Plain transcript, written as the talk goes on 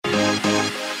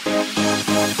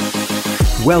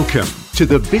Welcome to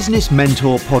the Business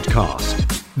Mentor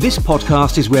Podcast. This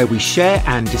podcast is where we share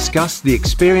and discuss the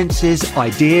experiences,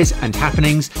 ideas, and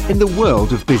happenings in the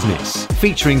world of business,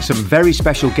 featuring some very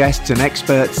special guests and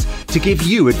experts to give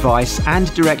you advice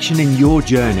and direction in your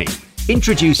journey.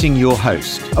 Introducing your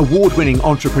host, award-winning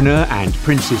entrepreneur and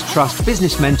Prince's Trust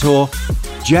business mentor,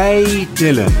 Jay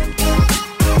Dillon.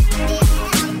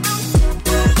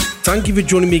 Thank you for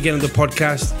joining me again on the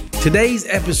podcast. Today's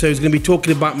episode is going to be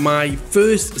talking about my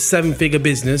first seven-figure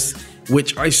business,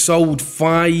 which I sold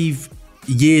 5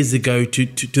 years ago to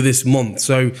this month.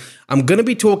 So I'm going to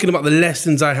be talking about the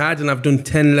lessons I had, and I've done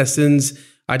 10 lessons.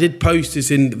 I did post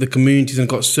this in the communities and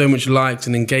got so much likes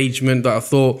and engagement that I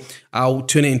thought I'll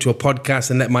turn it into a podcast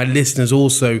and let my listeners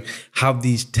also have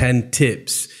these 10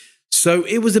 tips. So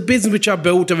it was a business which I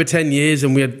built over 10 years,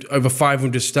 and we had over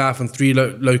 500 staff and 3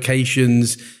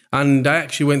 locations. And I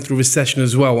actually went through a recession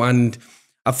as well. And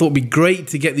I thought it'd be great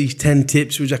to get these 10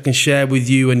 tips, which I can share with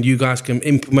you and you guys can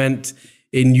implement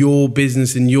in your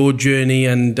business, in your journey,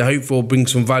 and hopefully will bring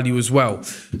some value as well.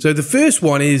 So the first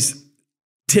one is,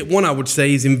 tip 1, I would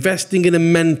say, is investing in a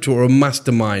mentor or a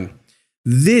mastermind.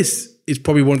 This is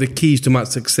probably one of the keys to my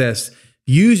success.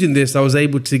 Using this, I was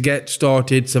able to get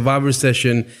started, survive a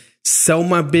recession, sell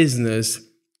my business.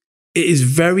 It is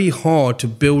very hard to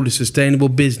build a sustainable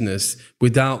business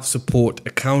without support,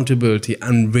 accountability,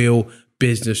 and real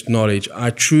business knowledge. I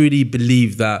truly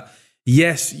believe that.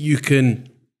 Yes, you can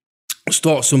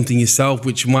start something yourself,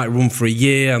 which might run for a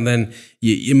year, and then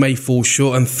you may fall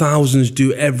short, and thousands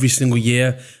do every single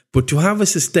year. But to have a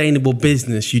sustainable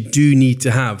business, you do need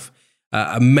to have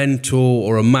a mentor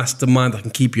or a mastermind that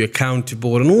can keep you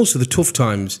accountable, and also the tough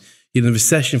times. You know, the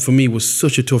recession for me was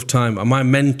such a tough time, and my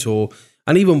mentor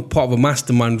and even part of a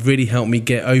mastermind really helped me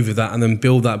get over that and then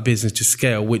build that business to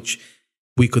scale, which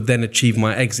we could then achieve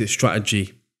my exit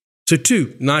strategy. So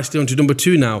 2, nicely onto number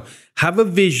 2 now. Have a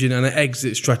vision and an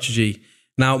exit strategy.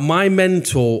 Now, my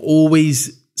mentor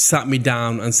always sat me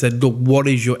down and said, look, what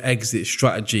is your exit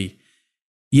strategy?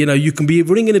 You know, you can be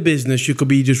running a business, you could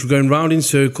be just going round in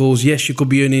circles. Yes, you could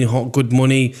be earning good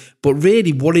money, but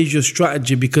really, what is your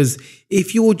strategy? Because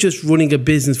if you're just running a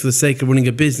business for the sake of running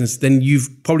a business, then you've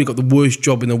probably got the worst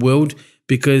job in the world,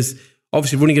 because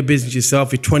obviously running a business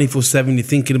yourself, you're 24/7, you're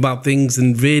thinking about things,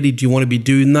 and really, do you want to be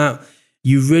doing that?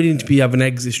 You really need to have an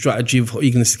exit strategy of, are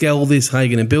you going to scale this? How are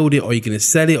you going to build it? Are you going to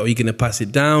sell it? Are you going to pass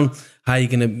it down? How are you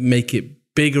going to make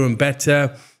it bigger and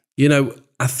better? You know,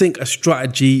 I think a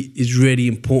strategy is really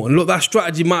important. Look, that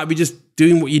strategy might be just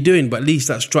doing what you're doing, but at least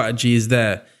that strategy is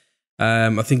there.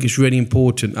 I think it's really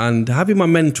important. And having my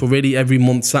mentor really every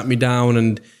month sat me down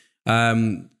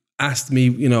and asked me,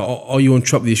 you know, are you on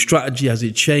track with your strategy? Has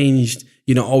it changed?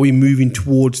 You know, are we moving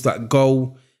towards that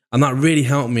goal? And that really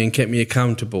helped me and kept me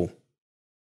accountable.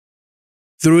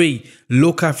 3,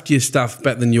 look after your staff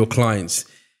better than your clients.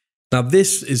 Now,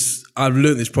 I've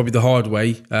learned this probably the hard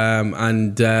way,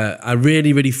 and I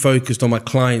really focused on my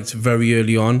clients very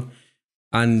early on.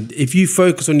 And if you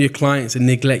focus on your clients and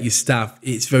neglect your staff,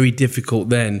 it's very difficult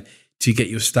then to get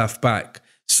your staff back.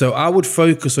 So I would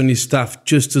focus on your staff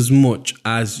just as much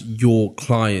as your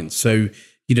clients. So,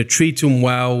 you know, treat them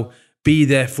well, be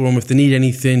there for them. If they need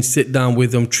anything, sit down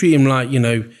with them, treat them like, you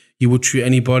know, you would treat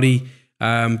anybody.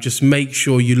 Just make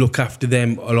sure you look after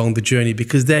them along the journey,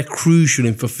 because they're crucial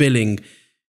in fulfilling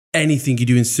anything you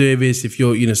do in service. If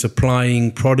you're, you know,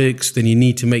 supplying products, then you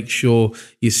need to make sure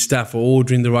your staff are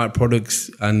ordering the right products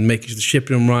and making sure they're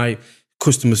shipping them right.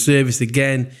 Customer service,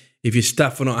 again, if your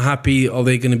staff are not happy, are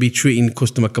they going to be treating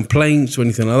customer complaints or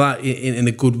anything like that in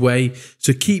a good way?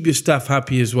 So keep your staff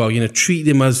happy as well. You know, treat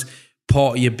them as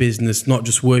part of your business, not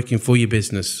just working for your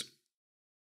business.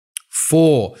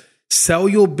 4, sell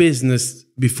your business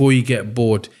before you get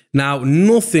bored. Now,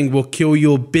 nothing will kill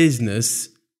your business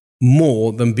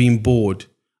more than being bored.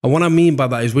 And what I mean by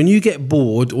that is when you get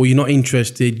bored or you're not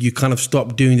interested, you kind of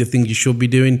stop doing the things you should be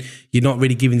doing. You're not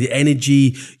really giving the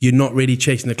energy. You're not really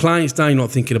chasing the clients down. You're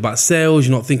not thinking about sales.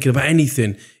 You're not thinking about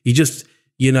anything. You're just,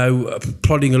 you know,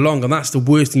 plodding along. And that's the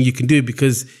worst thing you can do,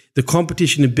 because the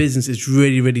competition in business is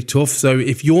really tough. So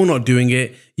if you're not doing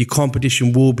it, your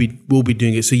competition will be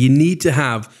doing it. So you need to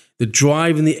have the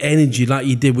drive and the energy like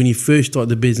you did when you first started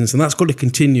the business. And that's got to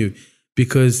continue,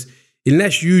 because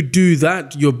unless you do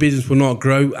that, your business will not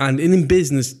grow. And in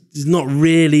business, there's not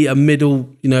really a middle,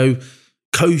 you know,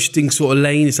 coasting sort of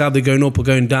lane. It's either going up or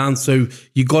going down. So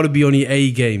you got to be on your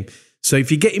A game. So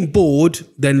if you're getting bored,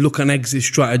 then look at an exit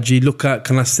strategy. Look at,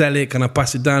 can I sell it? Can I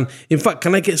pass it down? In fact,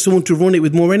 can I get someone to run it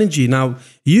with more energy? Now,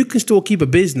 you can still keep a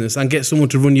business and get someone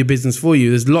to run your business for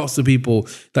you. There's lots of people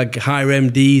that hire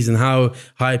MDs and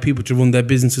hire people to run their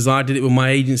businesses. I did it with my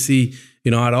agency.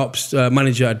 You know, I had an ops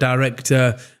manager, a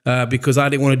director, because I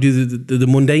didn't want to do the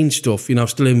mundane stuff. You know, I'm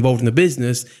still involved in the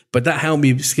business, but that helped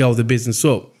me scale the business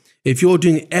up. If you're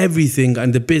doing everything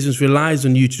and the business relies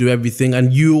on you to do everything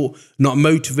and you're not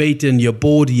motivated and you're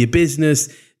bored of your business,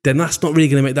 then that's not really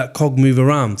going to make that cog move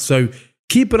around. So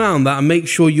keep an eye on that and make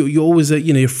sure you're always,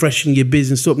 you're freshening your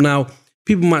business up. Now,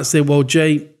 people might say, well,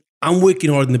 Jay, I'm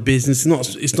working hard in the business.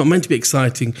 It's not meant to be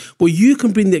exciting. Well, you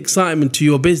can bring the excitement to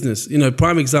your business. You know,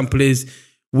 prime example is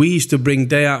we used to bring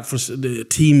day out for the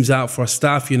teams out for our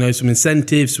staff, you know, some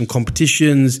incentives, some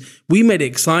competitions. We made it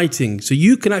exciting. So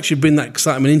you can actually bring that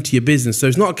excitement into your business. So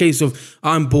it's not a case of,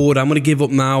 I'm bored, I'm going to give up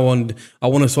now and I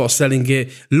want to start selling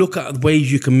it. Look at ways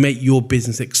you can make your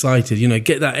business excited, you know,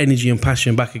 get that energy and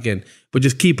passion back again. But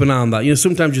just keep an eye on that. You know,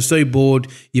 sometimes you're so bored,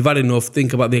 you've had enough,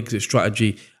 think about the exit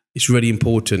strategy. It's really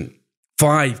important.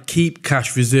 5, keep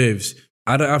cash reserves.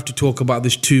 I don't have to talk about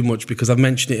this too much because I've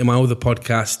mentioned it in my other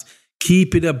podcast.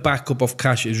 Keeping a backup of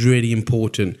cash is really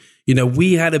important. You know,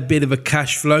 we had a bit of a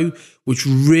cash flow, which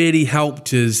really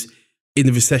helped us in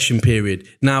the recession period.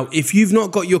 Now, if you've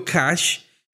not got your cash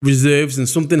reserves and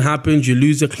something happens, you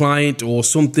lose a client or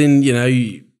something, you know,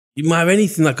 you might have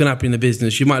anything that can happen in the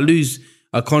business. You might lose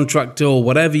a contractor or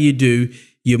whatever you do,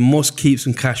 you must keep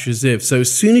some cash reserves. So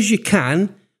as soon as you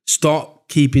can, start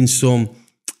keeping some,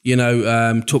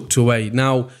 tucked away.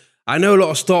 Now, I know a lot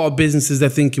of startup businesses, they're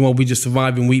thinking, well, we're just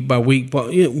surviving week by week.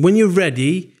 But when you're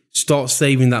ready, start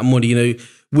saving that money.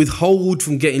 Withhold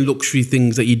from getting luxury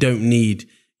things that you don't need.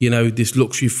 This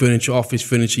luxury furniture, office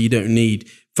furniture you don't need.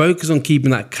 Focus on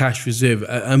keeping that cash reserve,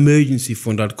 emergency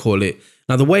fund, I'd call it.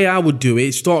 Now, the way I would do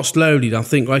it, start slowly. I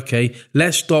think, okay,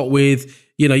 let's start with,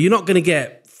 you're not going to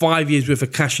get 5 years worth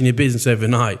of cash in your business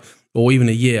overnight or even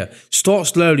a year. Start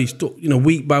slowly,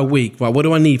 week by week. Right, what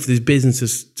do I need for this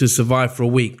business to survive for a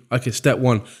week? Okay, step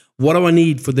 1. What do I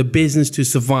need for the business to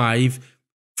survive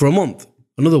for a month?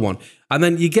 Another one. And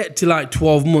then you get to like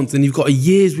 12 months and you've got a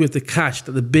year's worth of cash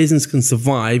that the business can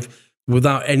survive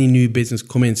without any new business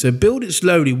coming. So build it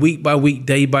slowly, week by week,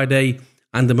 day by day,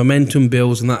 and the momentum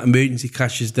builds and that emergency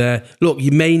cash is there. Look,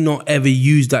 you may not ever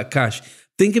use that cash.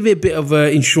 Think of it a bit of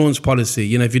an insurance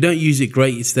policy. If you don't use it,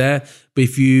 great, it's there. But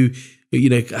if you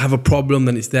have a problem,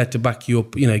 then it's there to back you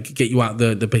up, get you out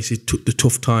the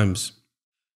tough times.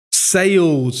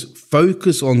 Sales,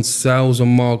 focus on sales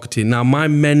and marketing. Now, my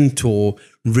mentor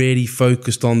really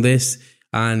focused on this,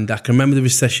 and I can remember the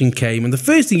recession came, and the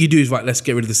first thing you do is, right, let's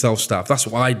get rid of the sales staff. That's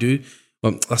what I do.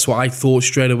 That's what I thought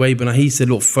straight away. But he said,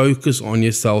 look, focus on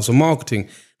your sales and marketing.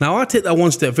 Now, I take that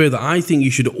one step further. I think you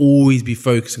should always be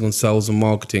focusing on sales and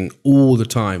marketing all the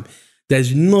time.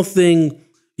 There's nothing,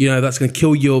 that's going to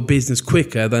kill your business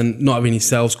quicker than not having any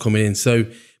sales coming in. So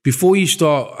before you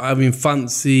start having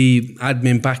fancy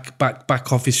admin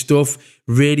back office stuff,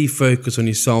 really focus on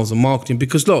your sales and marketing.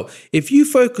 Because look, if you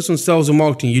focus on sales and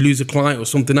marketing, you lose a client or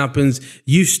something happens,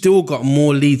 you've still got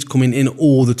more leads coming in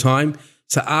all the time.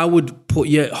 So I would put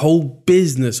your whole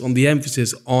business on the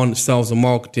emphasis on sales and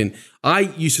marketing. I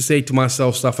used to say to my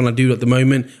sales staff, and I do at the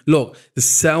moment, look, the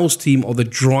sales team are the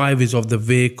drivers of the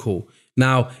vehicle.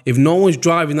 Now, if no one's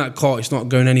driving that car, it's not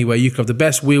going anywhere. You could have the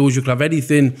best wheels, you could have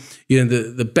anything,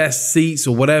 the best seats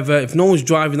or whatever. If no one's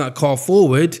driving that car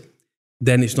forward,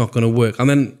 then it's not going to work. And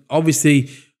then obviously,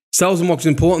 sales and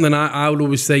marketing is important. Then I would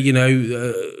always say,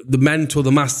 the mentor,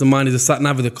 the mastermind is the sat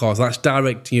nav of the car. So that's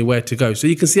directing you where to go. So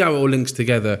you can see how it all links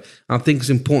together. I think it's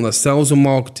important that sales and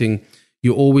marketing,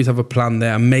 you always have a plan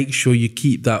there and make sure you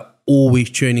keep that always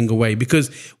churning away. Because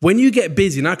when you get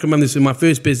busy, and I can remember this in my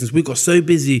first business, we got so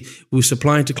busy, we were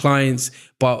supplying to clients,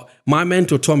 but my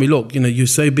mentor told me, look, you're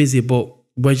so busy, but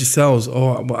where's your sales?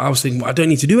 Oh, I was thinking, I don't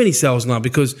need to do any sales now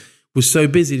because we're so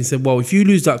busy. And he said, well, if you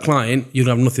lose that client, you'll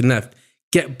have nothing left.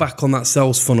 Get back on that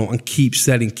sales funnel and keep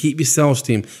selling. Keep your sales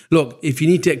team. Look, if you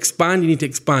need to expand, you need to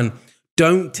expand.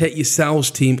 Don't take your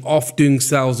sales team off doing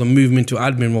sales and move them into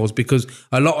admin roles, because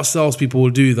a lot of salespeople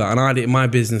will do that. And I did it in my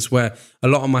business where a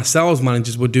lot of my sales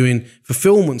managers were doing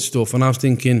fulfillment stuff. And I was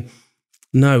thinking,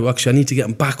 no, actually, I need to get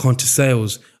them back onto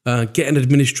sales. Get an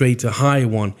administrator, hire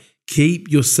one. Keep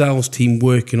your sales team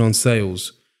working on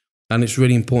sales. And it's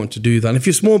really important to do that. And if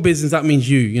you're a small business, that means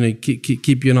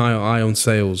keep your eye on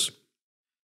sales.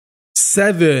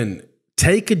 7,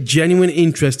 take a genuine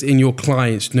interest in your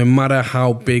clients, no matter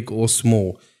how big or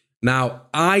small. Now,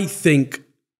 I think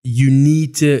you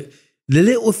need to, the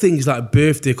little things like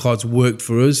birthday cards work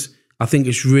for us. I think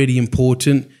it's really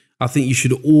important. I think you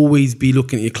should always be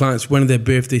looking at your clients when their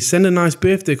birthday. Send a nice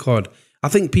birthday card. I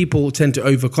think people tend to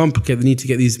overcomplicate. They need to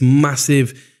get these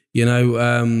massive,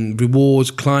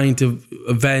 rewards, client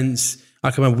events.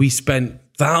 I can remember we spent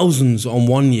thousands on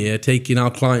one year taking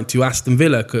our client to Aston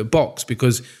Villa, Kurt Box,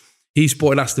 because he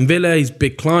supported Aston Villa. He's a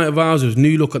big client of ours. It was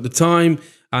New Look at the time.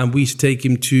 And we used to take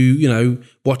him to,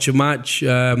 watch a match.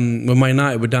 When Man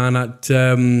United were down at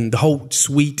the Holt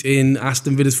Suite in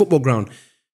Aston Villa's football ground.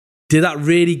 Did that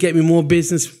really get me more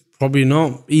business? Probably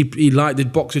not. He liked the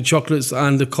box of chocolates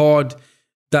and the card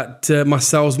that my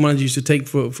sales manager used to take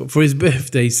for his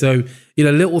birthday. So,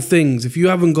 little things. If you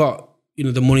haven't got,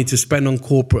 the money to spend on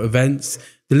corporate events,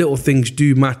 the little things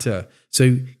do matter.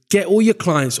 So get all your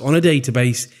clients on a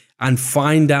database and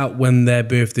find out when their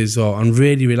birthdays are. And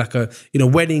really, really like a,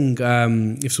 wedding,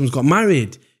 if someone's got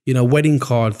married, wedding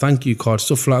card, thank you card,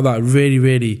 stuff like that. Really,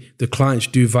 really, the clients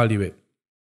do value it.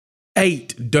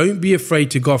 8, don't be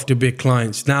afraid to go after big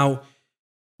clients. Now,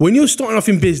 when you're starting off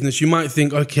in business, you might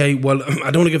think, okay, well,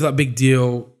 I don't want to go for that big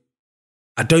deal.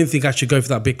 I don't think I should go for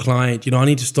that big client. I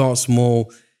need to start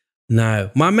small.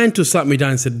 No, my mentor sat me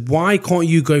down and said, why can't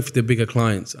you go for the bigger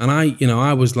clients? And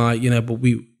I was like, but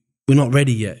we're not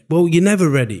ready yet. Well, you're never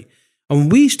ready.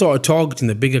 And we started targeting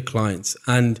the bigger clients.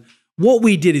 And what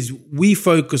we did is we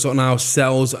focused on our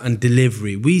sales and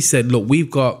delivery. We said, look, we've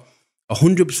got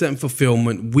 100%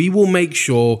 fulfillment. We will make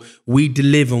sure we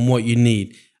deliver on what you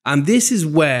need. And this is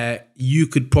where you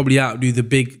could probably outdo the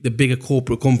bigger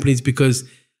corporate companies, because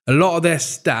a lot of their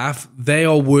staff, they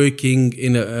are working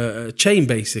in a chain,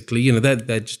 basically.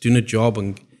 They're just doing a job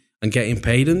and getting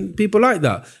paid, and people like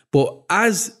that. But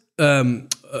as an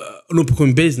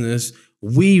up-and-coming business,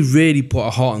 we really put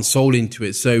our heart and soul into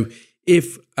it. So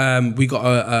if we got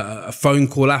a phone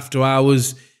call after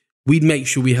hours, we'd make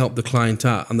sure we help the client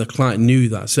out, and the client knew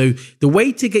that. So the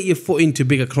way to get your foot into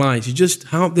bigger clients, you just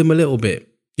help them a little bit.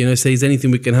 Say, is there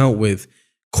anything we can help with?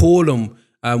 Call them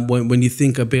when you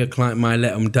think a bigger client might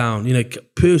let them down.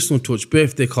 Personal touch,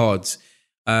 birthday cards,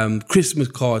 Christmas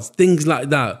cards, things like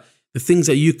that. The things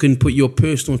that you can put your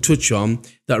personal touch on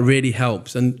that really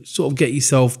helps, and sort of get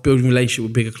yourself building a relationship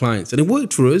with bigger clients. And it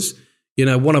worked for us.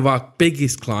 One of our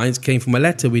biggest clients came from a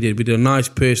letter we did. We did a nice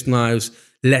personalized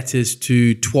letters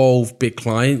to 12 big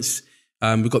clients.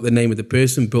 We got the name of the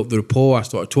person, built the rapport. I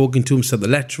started talking to them, sent the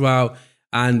letter out,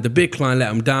 and the big client let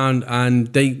them down, and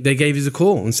they gave us a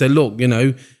call and said, look,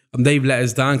 they've let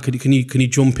us down. Can you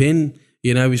jump in?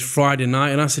 It's Friday night.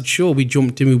 And I said, sure. We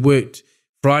jumped in. We worked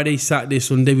Friday, Saturday,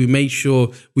 Sunday. We made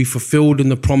sure we fulfilled in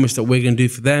the promise that we're going to do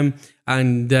for them.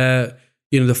 And, the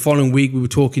following week we were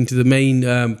talking to the main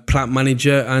plant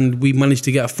manager, and we managed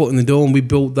to get a foot in the door, and we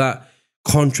built that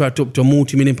contract up to a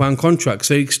multi-million-pound contract.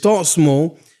 So start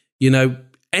small, go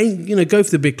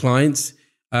for the big clients,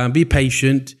 be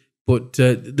patient, but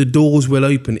the doors will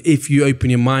open if you open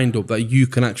your mind up that you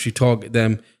can actually target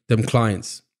them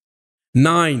clients.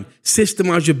 9,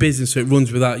 systemize your business so it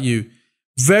runs without you.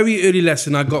 Very early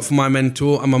lesson I got from my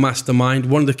mentor and my mastermind.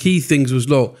 One of the key things was,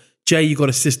 look, Jay, you got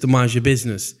to systemize your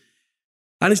business.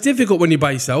 And it's difficult when you're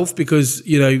by yourself because,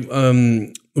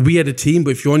 we had a team,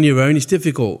 but if you're on your own, it's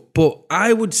difficult. But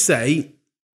I would say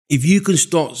if you can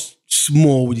start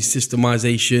small with your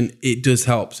systemization, it does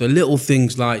help. So little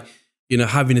things like,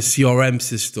 having a CRM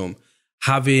system,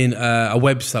 having a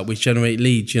website which generates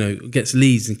leads, gets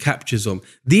leads and captures them.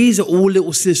 These are all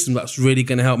little systems that's really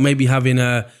going to help. Maybe having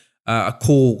a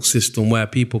call system where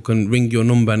people can ring your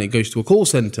number and it goes to a call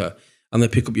center and they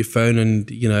pick up your phone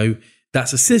and,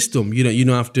 that's a system. You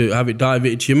don't have to have it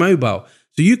diverted to your mobile.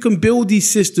 So you can build these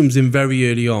systems in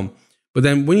very early on. But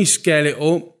then when you scale it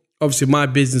up, obviously my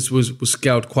business was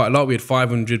scaled quite a lot. We had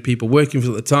 500 people working for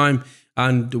us at the time.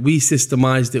 And we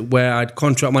systemized it where I had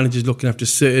contract managers looking after a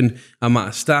certain amount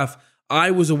of staff.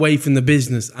 I was away from the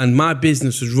business and my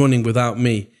business was running without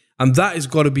me. And that has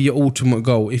got to be your ultimate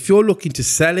goal. If you're looking to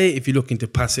sell it, if you're looking to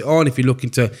pass it on, if you're looking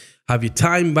to have your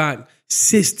time back,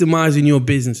 systemizing your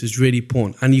business is really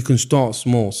important. And you can start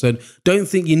small. So don't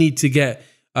think you need to get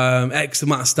X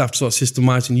amount of staff to start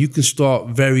systemizing. You can start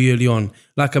very early on.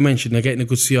 Like I mentioned, getting a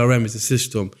good CRM is a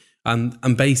system.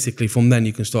 And basically from then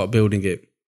you can start building it.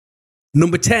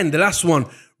 Number 10, the last one,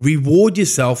 reward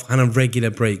yourself and have regular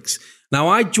breaks. Now,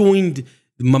 I joined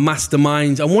my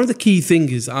masterminds, and one of the key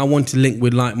things is I want to link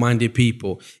with like-minded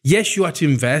people. Yes, you had to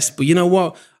invest, but you know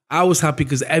what? I was happy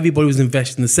because everybody was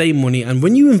investing the same money. And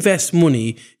when you invest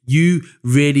money, you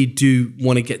really do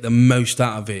want to get the most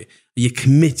out of it. You're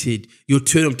committed. You'll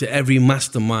turn up to every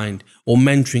mastermind or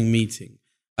mentoring meeting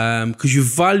because you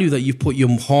value that you've put your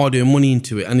hard-earned money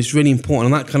into it. And it's really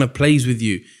important. And that kind of plays with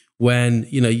you when,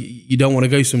 you don't want to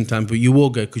go sometimes, but you will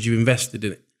go because you've invested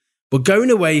in it. But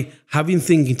going away, having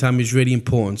thinking time is really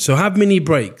important. So have mini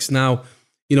breaks. Now,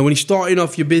 when you're starting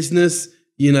off your business,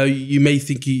 you may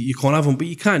think you can't have them, but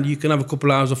you can. You can have a couple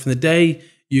of hours off in the day.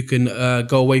 You can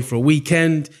go away for a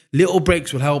weekend. Little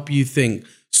breaks will help you think.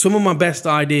 Some of my best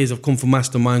ideas have come from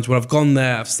masterminds where I've gone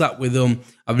there, I've sat with them,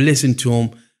 I've listened to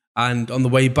them, and on the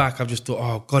way back, I've just thought,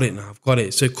 I've got it now, I've got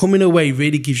it. So coming away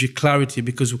really gives you clarity,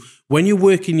 because when you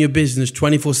work in your business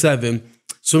 24/7,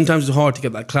 sometimes it's hard to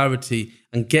get that clarity,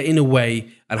 and getting away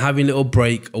and having a little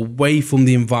break away from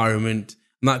the environment,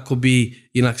 and that could be,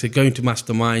 like I said, going to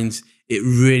masterminds, it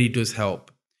really does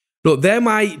help. Look, they're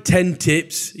my 10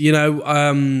 tips. Like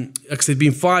I said, it's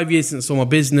been 5 years since I saw my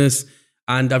business,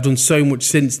 and I've done so much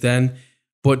since then.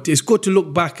 But it's good to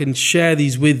look back and share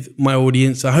these with my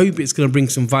audience. I hope it's going to bring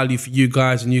some value for you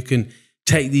guys, and you can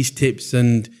take these tips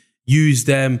and use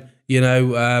them,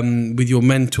 with your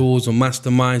mentors or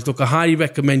masterminds. Look, I highly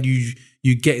recommend you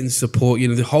getting support.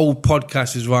 The whole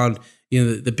podcast is around,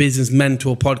 the Business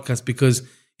Mentor podcast, because,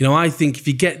 I think if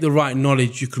you get the right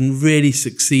knowledge, you can really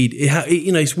succeed.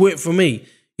 It's worked for me,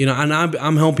 and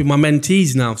I'm helping my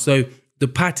mentees now. So the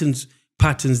patterns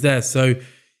there. So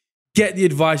get the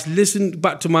advice, listen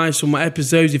back to some of my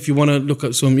episodes. If you want to look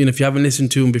at some, if you haven't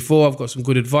listened to them before, I've got some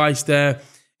good advice there.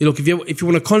 Look, if you want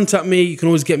to contact me, you can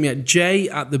always get me at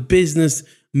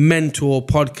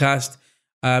j@thebusinessmentorpodcast.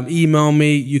 Email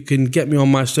me. You can get me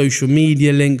on my social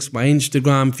media links, my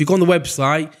Instagram. If you go on the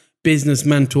website,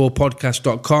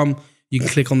 businessmentorpodcast.com, you can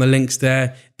click on the links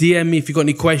there. DM me if you've got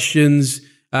any questions,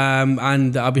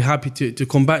 and I'll be happy to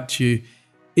come back to you.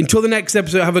 Until the next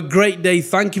episode, have a great day.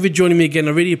 Thank you for joining me again.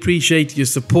 I really appreciate your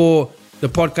support. The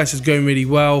podcast is going really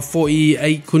well.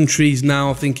 48 countries now,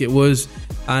 I think it was.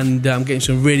 And I'm getting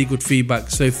some really good feedback.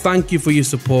 So thank you for your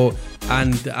support,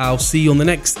 and I'll see you on the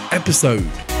next episode.